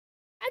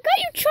got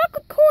you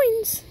chocolate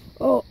coins.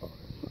 Oh,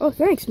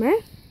 thanks,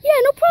 man.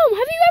 Yeah, no problem.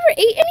 Have you ever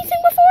ate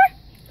anything before?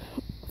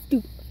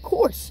 Dude, of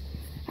course.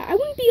 I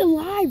wouldn't be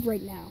alive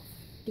right now,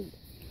 dude.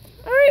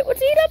 All right,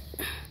 let's eat up.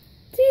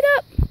 Let's eat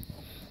up.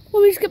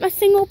 Let me just get my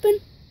thing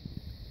open.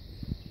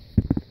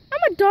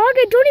 I'm a dog.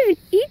 I don't even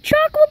eat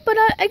chocolate, but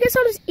I guess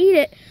I'll just eat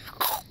it.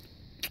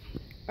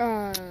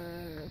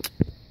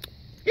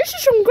 This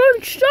is some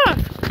good stuff.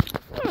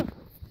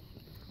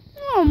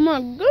 Oh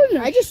my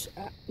goodness. I just,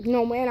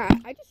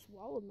 man, I just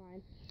swallowed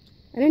mine.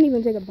 I didn't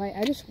even take a bite.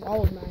 I just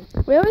swallowed mine.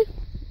 Really?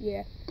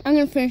 Yeah. I'm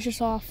gonna finish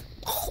this off.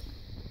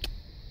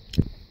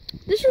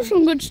 This is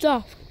some good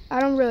stuff.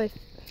 I don't really,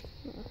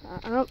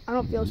 I don't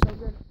feel so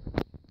good.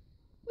 What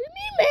do you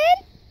mean, man?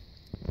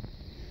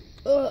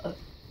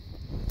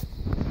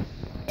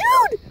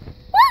 Dude,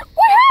 what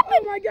happened?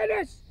 Oh my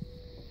goodness.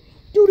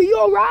 Dude, are you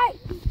all right?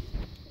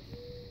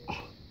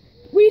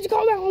 We need to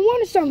call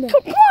 911 or something.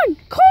 Come on,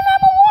 call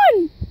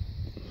 911.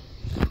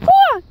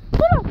 Hold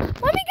on.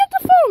 Let me get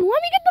the phone.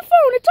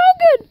 It's all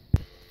good.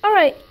 All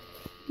right,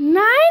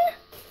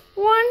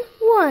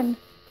 911.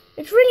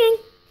 It's ringing.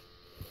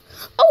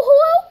 Oh,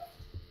 hello.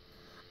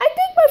 I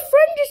think my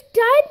friend just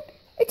died.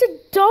 It's a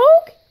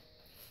dog.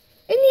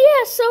 And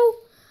yeah, so,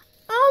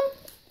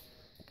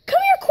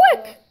 come here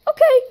quick.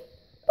 Okay.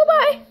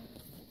 Bye-bye.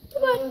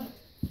 Bye-bye.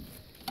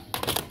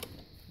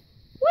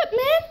 What,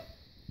 man?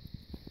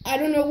 I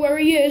don't know where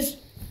he is.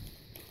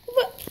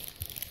 But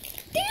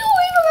did you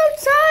leave him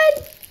outside?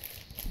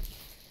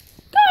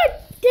 God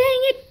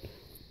dang it.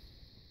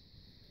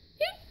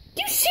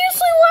 You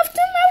seriously left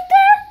him out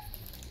there?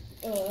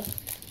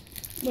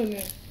 Wait a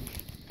minute.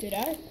 Did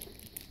I?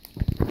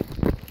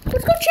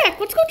 Let's go check.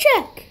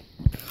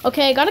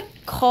 Okay, I got a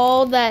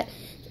call that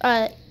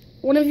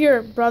one of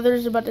your brothers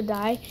is about to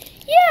die.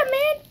 Yeah,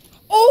 man.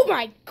 Oh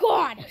my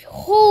God.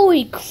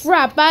 Holy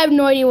crap. I have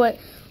no idea what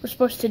we're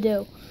supposed to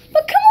do.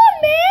 But come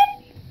on,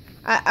 man.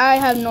 I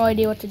have no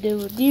idea what to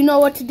do. Do you know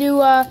what to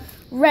do,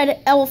 Red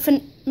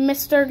Elephant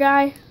Mister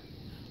Guy?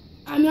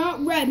 I'm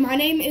not red. My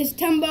name is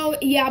Tembo,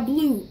 yeah,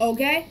 blue,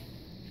 okay?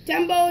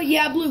 Tembo,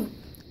 yeah, blue.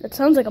 That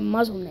sounds like a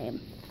Muslim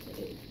name.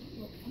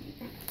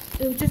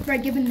 It was just my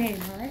given name,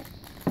 alright?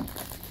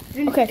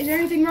 Okay. Is there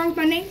anything wrong with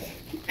my name?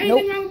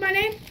 Anything wrong with my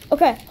name?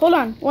 Okay, hold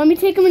on. Let me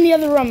take him in the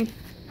other room.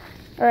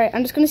 Alright,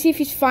 I'm just going to see if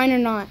he's fine or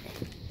not.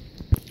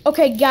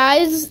 Okay,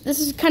 guys, this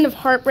is kind of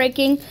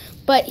heartbreaking,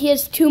 but he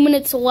has 2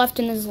 minutes left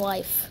in his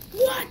life.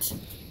 What?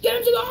 Get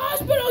him to the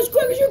hospital as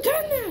quick as you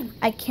can, then.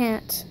 I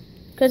can't,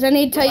 because I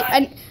need to tell you.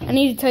 I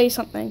need to tell you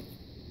something.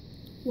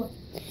 What?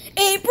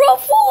 April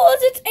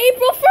Fools! It's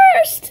April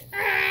 1st.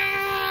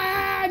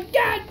 Ah,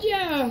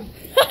 gotcha.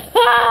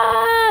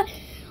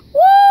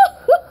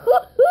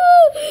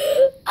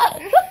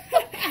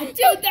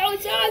 Dude, that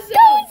was awesome. That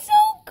was so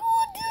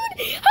cool, dude.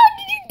 How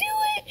did you do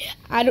it?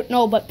 I don't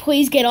know, but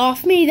please get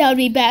off me. That would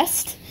be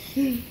best.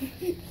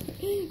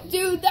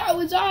 Dude, that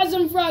was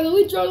awesome, Froggle.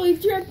 We totally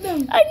tricked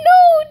them. I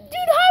know,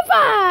 dude. High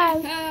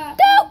five.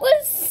 That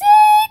was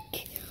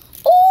sick.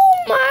 Oh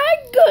my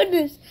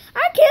goodness.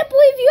 I can't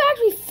believe you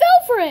actually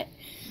fell for it.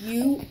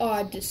 You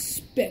are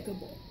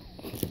despicable.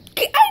 I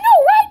know,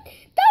 right?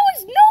 That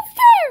was no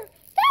fair.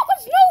 That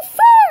was no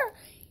fair.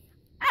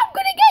 I'm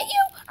gonna get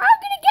you. I'm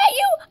gonna get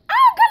you.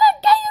 I'm gonna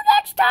get you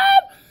next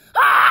time.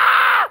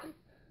 Ah!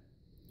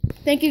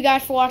 Thank you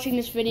guys for watching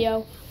this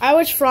video. I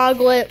was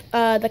Froglet,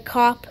 the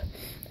cop,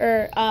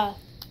 or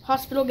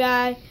hospital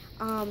guy.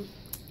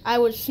 I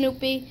was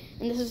Snoopy,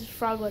 and this is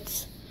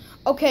Froglet's.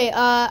 Okay,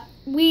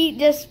 we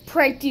just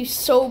pranked you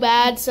so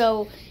bad,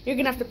 so you're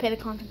gonna have to pay the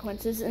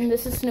consequences. And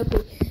this is Snoopy. Come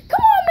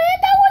on,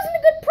 man, that wasn't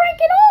a good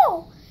prank at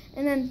all.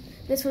 And then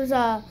this was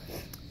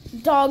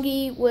Dawg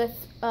E with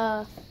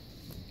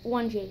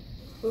 1G.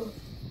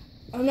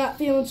 I'm not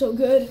feeling so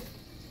good.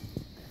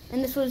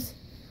 And this was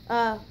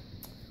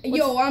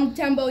Yo, I'm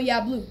Tembo,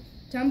 yeah, blue.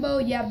 Tembo,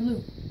 yeah,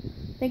 blue.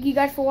 Thank you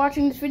guys for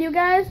watching this video,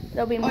 guys.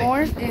 There'll be more.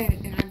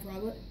 And I'm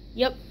Froglet.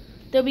 Yep.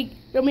 There'll be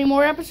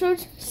more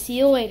episodes. See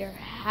you later.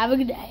 Have a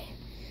good day.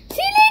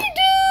 See you later,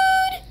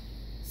 dude.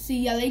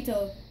 See ya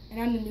later.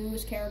 And I'm the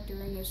newest character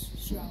in this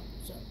show.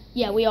 So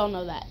yeah, we all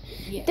know that.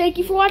 yeah. Thank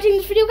you for watching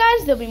this video,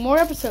 guys. There'll be more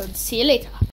episodes. See you later.